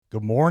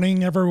Good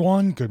morning,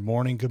 everyone. Good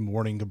morning, good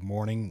morning, good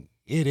morning.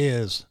 It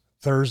is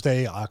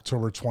Thursday,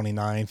 October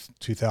 29th,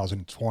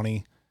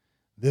 2020.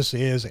 This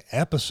is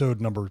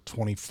episode number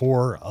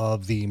 24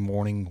 of the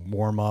morning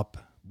warm up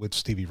with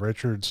Stevie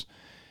Richards.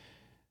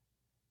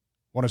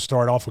 Want to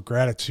start off with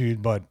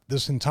gratitude, but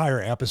this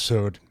entire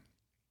episode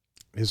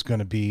is going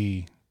to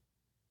be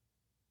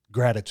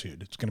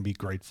gratitude. It's going to be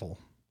grateful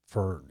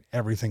for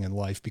everything in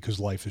life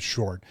because life is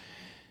short.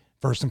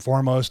 First and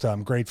foremost,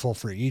 I'm grateful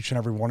for each and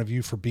every one of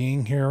you for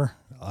being here,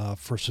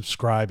 for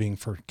subscribing,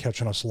 for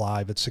catching us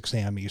live at 6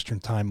 a.m. Eastern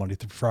Time, Monday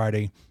through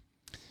Friday,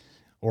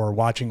 or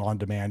watching on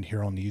demand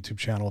here on the YouTube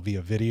channel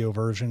via video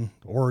version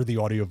or the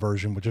audio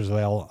version, which is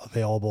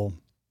available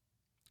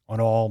on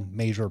all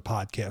major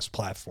podcast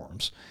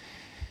platforms.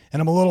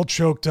 And I'm a little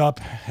choked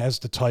up, as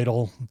the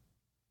title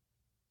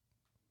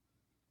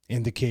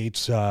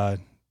indicates.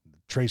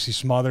 Tracy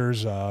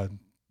Smothers,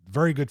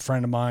 very good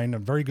friend of mine, a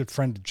very good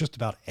friend to just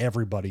about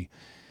everybody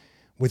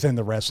within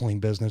the wrestling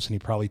business, and he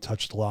probably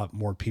touched a lot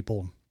more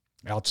people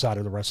outside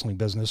of the wrestling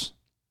business.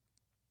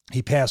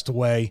 He passed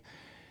away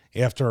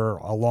after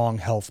a long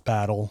health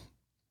battle.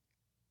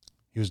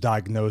 He was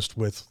diagnosed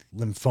with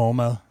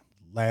lymphoma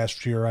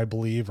last year, I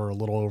believe, or a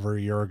little over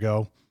a year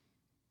ago.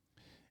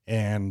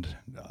 And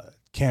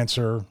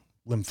cancer,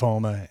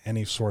 lymphoma,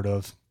 any sort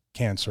of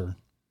cancer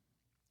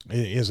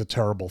is a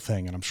terrible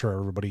thing. And I'm sure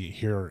everybody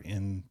here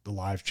in the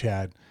live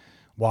chat,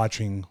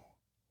 watching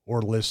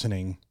or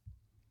listening,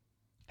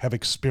 have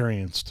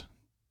experienced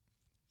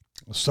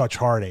such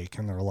heartache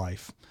in their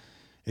life.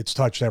 It's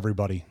touched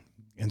everybody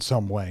in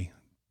some way,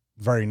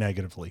 very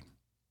negatively.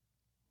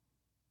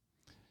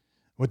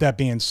 With that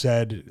being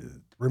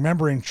said,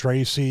 remembering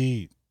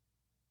Tracy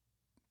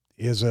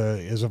is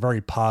a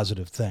very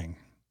positive thing.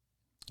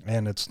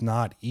 And it's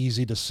not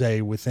easy to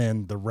say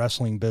within the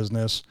wrestling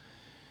business,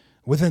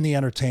 within the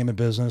entertainment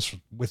business,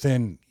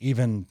 within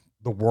even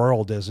the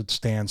world as it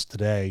stands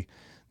today,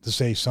 to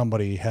say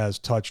somebody has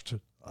touched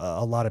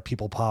a lot of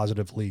people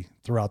positively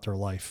throughout their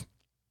life.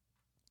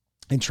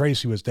 And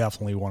Tracy was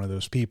definitely one of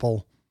those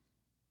people.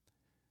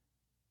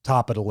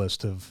 Top of the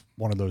list of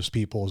one of those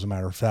people, as a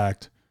matter of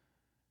fact.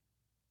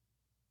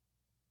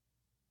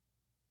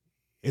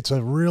 It's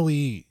a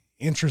really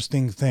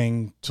interesting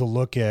thing to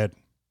look at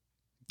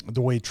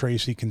the way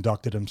Tracy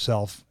conducted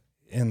himself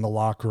in the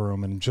locker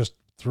room and just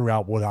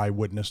throughout what I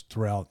witnessed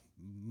throughout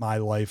my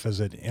life as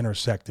it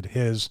intersected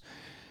his,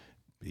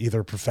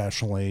 either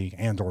professionally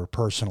and or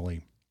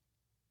personally.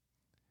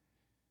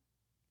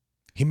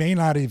 He may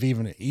not have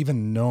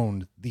even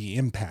known the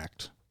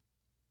impact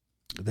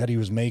that he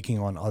was making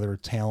on other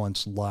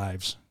talents'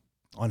 lives,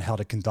 on how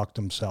to conduct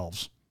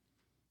themselves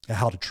and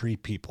how to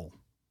treat people.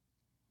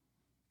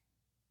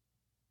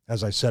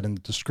 As I said in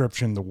the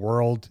description, the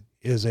world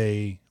is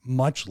a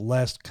much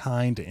less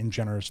kind and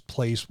generous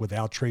place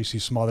without Tracy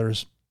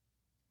Smothers.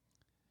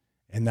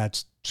 And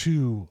that's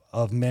two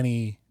of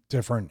many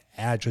different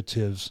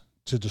adjectives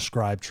to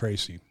describe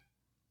Tracy.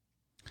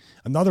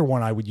 Another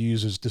one I would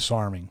use is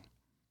disarming.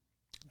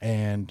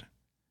 And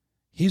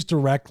he's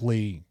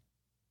directly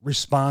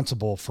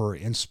responsible for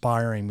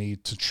inspiring me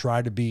to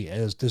try to be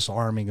as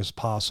disarming as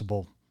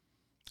possible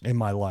in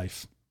my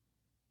life.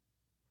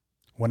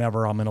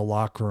 Whenever I'm in a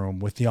locker room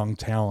with young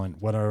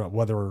talent,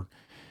 whether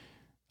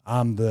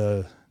I'm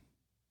the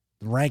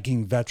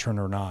ranking veteran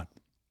or not,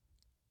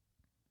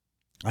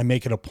 I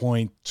make it a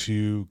point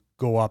to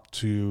go up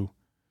to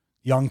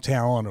young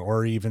talent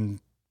or even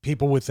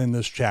people within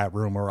this chat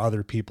room or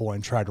other people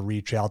and try to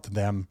reach out to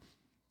them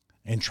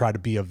and try to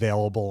be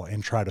available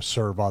and try to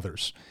serve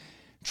others.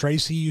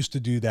 Tracy used to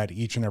do that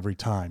each and every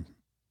time.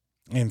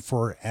 And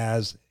for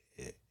as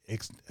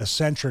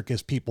eccentric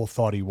as people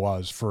thought he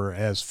was, for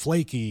as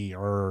flaky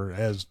or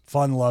as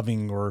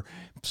fun-loving, or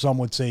some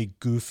would say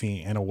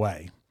goofy in a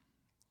way,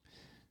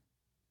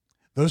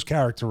 those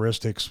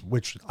characteristics,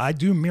 which I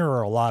do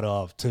mirror a lot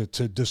of to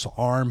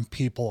disarm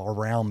people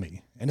around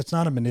me. And it's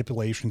not a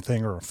manipulation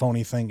thing or a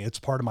phony thing. It's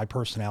part of my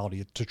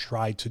personality to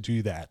try to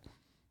do that.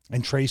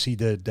 And Tracy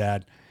did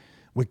that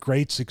with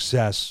great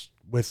success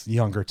with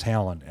younger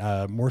talent,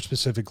 more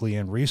specifically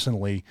and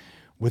recently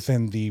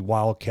within the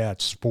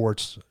Wildcat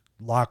sports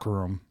locker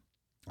room.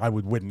 I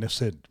would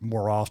witness it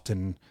more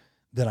often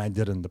than I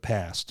did in the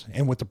past.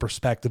 And with the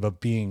perspective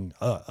of being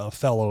a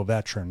fellow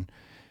veteran.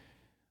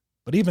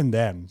 But even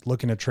then,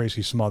 looking at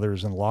Tracy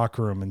Smothers in the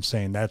locker room and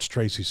saying, that's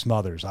Tracy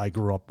Smothers. I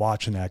grew up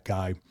watching that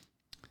guy.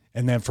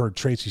 And then for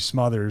Tracy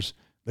Smothers,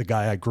 the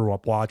guy I grew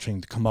up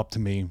watching, to come up to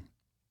me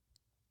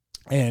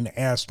and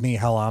ask me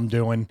how I'm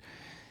doing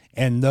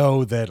and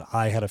know that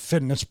I had a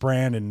fitness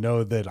brand and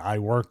know that I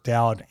worked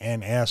out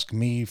and ask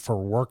me for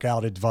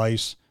workout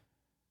advice.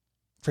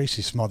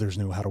 Tracy Smothers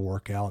knew how to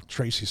work out.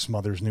 Tracy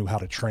Smothers knew how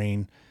to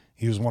train.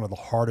 He was one of the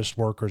hardest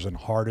workers and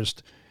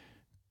hardest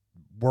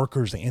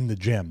workers in the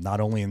gym, not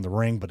only in the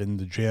ring, but in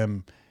the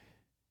gym.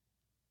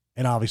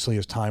 And obviously,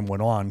 as time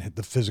went on,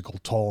 the physical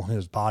toll on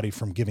his body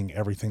from giving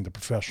everything to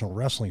professional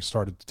wrestling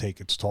started to take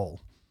its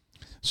toll.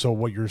 So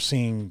what you're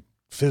seeing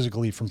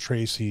physically from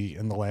Tracy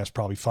in the last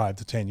probably 5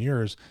 to 10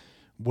 years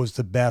was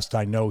the best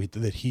I know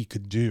that he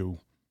could do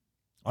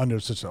under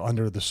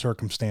the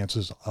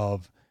circumstances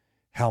of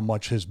how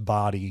much his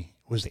body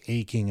was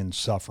aching and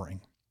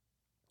suffering.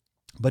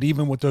 But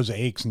even with those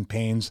aches and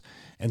pains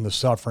and the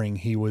suffering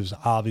he was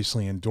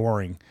obviously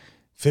enduring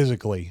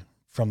physically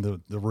from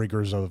the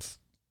rigors of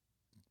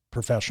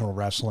professional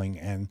wrestling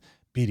and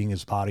beating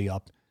his body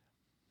up,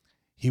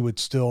 he would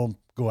still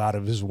go out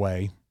of his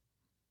way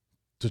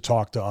to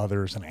talk to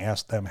others and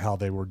ask them how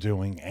they were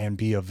doing and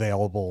be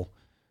available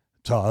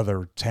to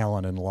other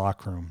talent in the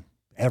locker room.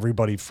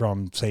 Everybody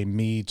from, say,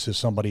 me to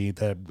somebody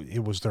that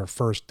it was their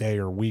first day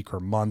or week or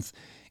month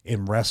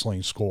in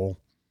wrestling school,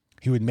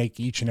 he would make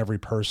each and every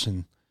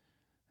person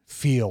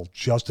feel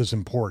just as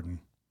important.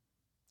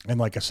 And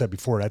like I said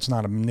before, that's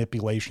not a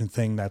manipulation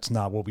thing. That's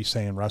not what we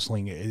say in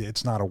wrestling.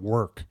 It's not a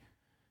work.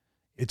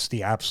 It's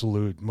the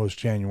absolute most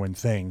genuine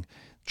thing.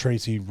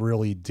 Tracy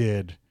really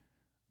did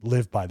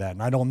live by that.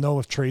 And I don't know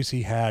if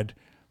Tracy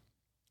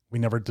we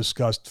never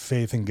discussed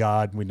faith in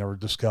God. We never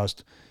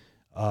discussed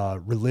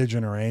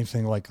religion or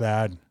anything like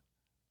that.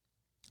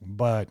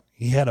 But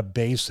he had a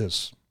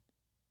basis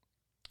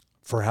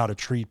for how to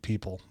treat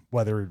people,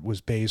 whether it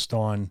was based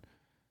on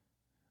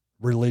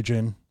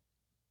religion,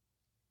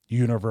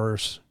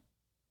 universe,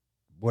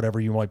 whatever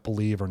you might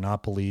believe or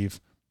not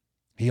believe.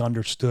 He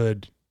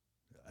understood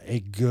a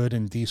good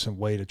and decent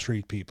way to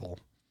treat people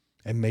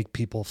and make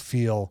people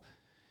feel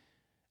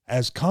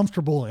as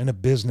comfortable in a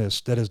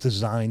business that is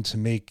designed to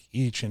make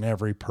each and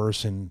every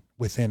person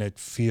within it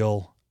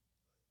feel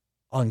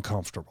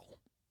uncomfortable.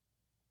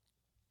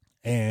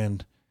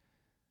 And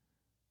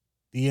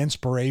the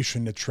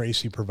inspiration that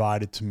Tracy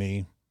provided to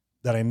me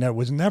that I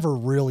was never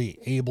really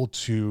able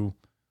to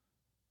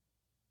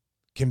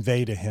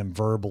convey to him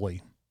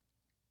verbally,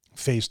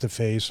 face to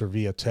face or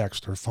via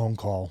text or phone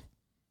call.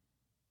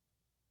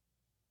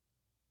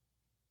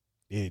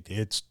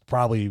 It's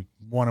probably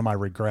one of my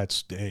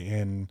regrets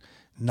in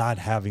not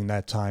having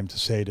that time to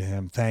say to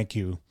him, thank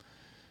you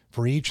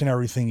for each and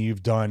everything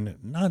you've done,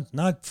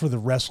 not for the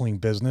wrestling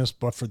business,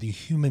 but for the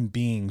human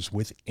beings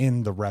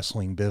within the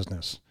wrestling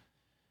business.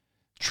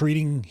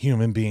 Treating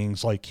human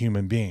beings like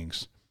human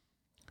beings.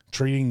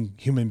 Treating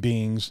human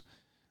beings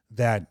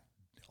that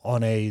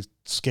on a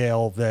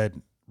scale that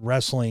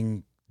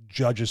wrestling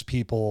judges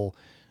people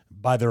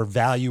by their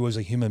value as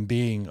a human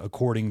being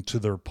according to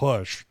their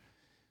push.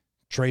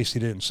 Tracy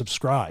didn't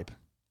subscribe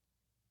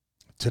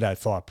to that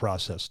thought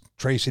process.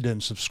 Tracy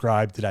didn't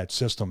subscribe to that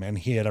system, and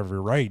he had every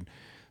right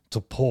to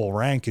pull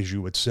rank, as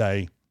you would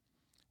say,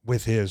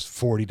 with his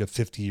 40 to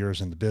 50 years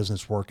in the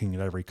business, working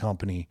at every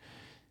company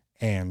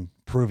and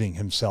proving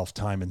himself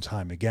time and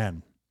time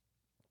again.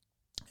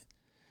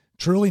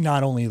 Truly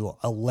not only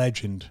a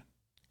legend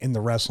in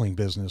the wrestling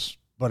business,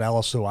 but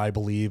also, I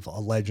believe, a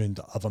legend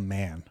of a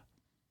man.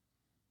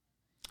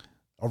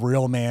 A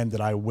real man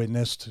that I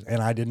witnessed,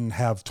 and I didn't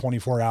have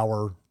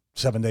 24-hour,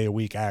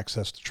 7-day-a-week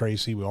access to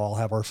Tracy. We all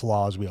have our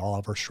flaws. We all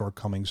have our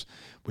shortcomings.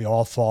 We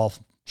all fall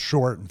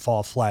short and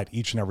fall flat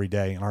each and every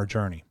day in our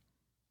journey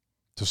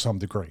to some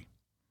degree.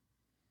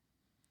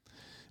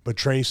 But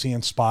Tracy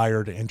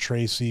inspired, and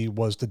Tracy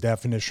was the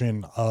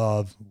definition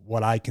of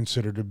what I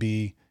consider to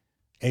be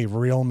a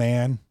real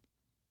man,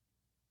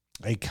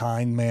 a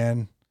kind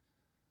man,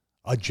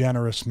 a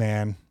generous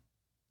man,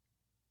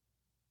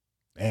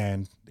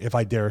 and if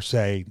I dare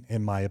say,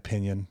 in my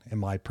opinion, in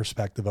my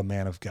perspective, a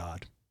man of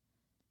God.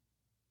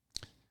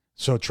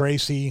 So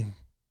Tracy,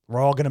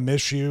 we're all going to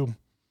miss you.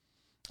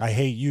 I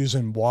hate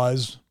using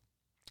was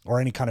or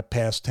any kind of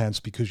past tense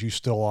because you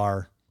still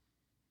are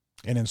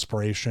an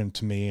inspiration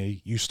to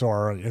me. You still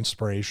are an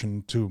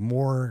inspiration to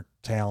more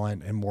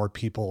talent and more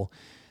people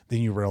than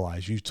you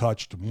realize. You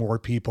touched more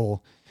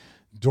people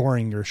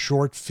during your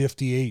short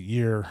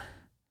 58-year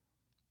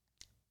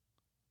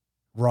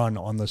run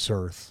on this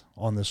earth,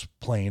 on this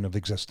plane of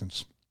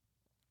existence.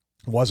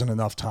 It wasn't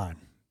enough time.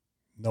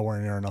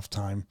 Nowhere near enough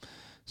time,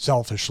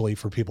 selfishly,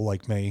 for people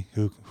like me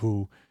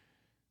who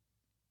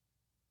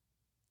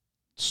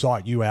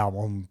sought you out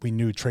when we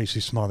knew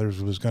Tracy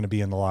Smothers was going to be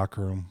in the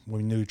locker room.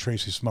 We knew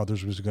Tracy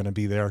Smothers was going to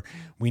be there.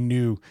 We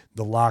knew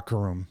the locker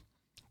room.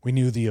 We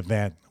knew the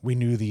event. We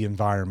knew the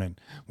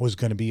environment was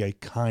going to be a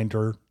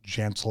kinder,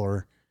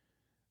 gentler,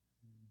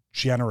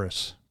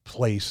 generous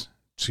place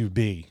to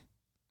be,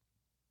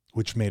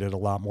 which made it a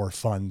lot more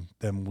fun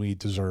than we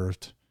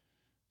deserved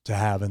to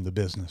have in the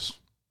business.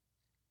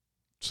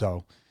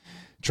 So,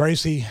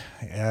 Tracy,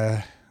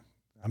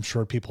 I'm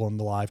sure people in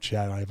the live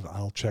chat,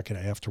 I'll check it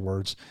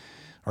afterwards,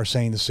 are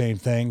saying the same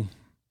thing.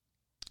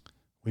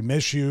 We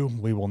miss you.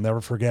 We will never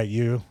forget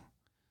you.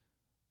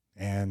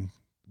 And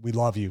we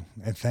love you.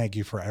 And thank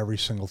you for every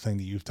single thing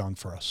that you've done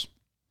for us.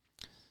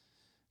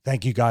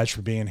 Thank you guys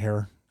for being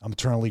here. I'm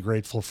eternally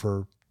grateful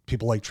for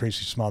people like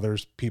Tracy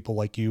Smothers, people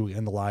like you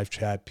in the live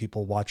chat,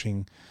 people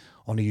watching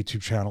on the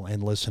YouTube channel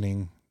and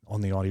listening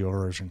on the audio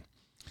version.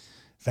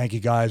 Thank you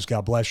guys.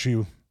 God bless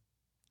you.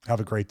 Have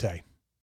a great day.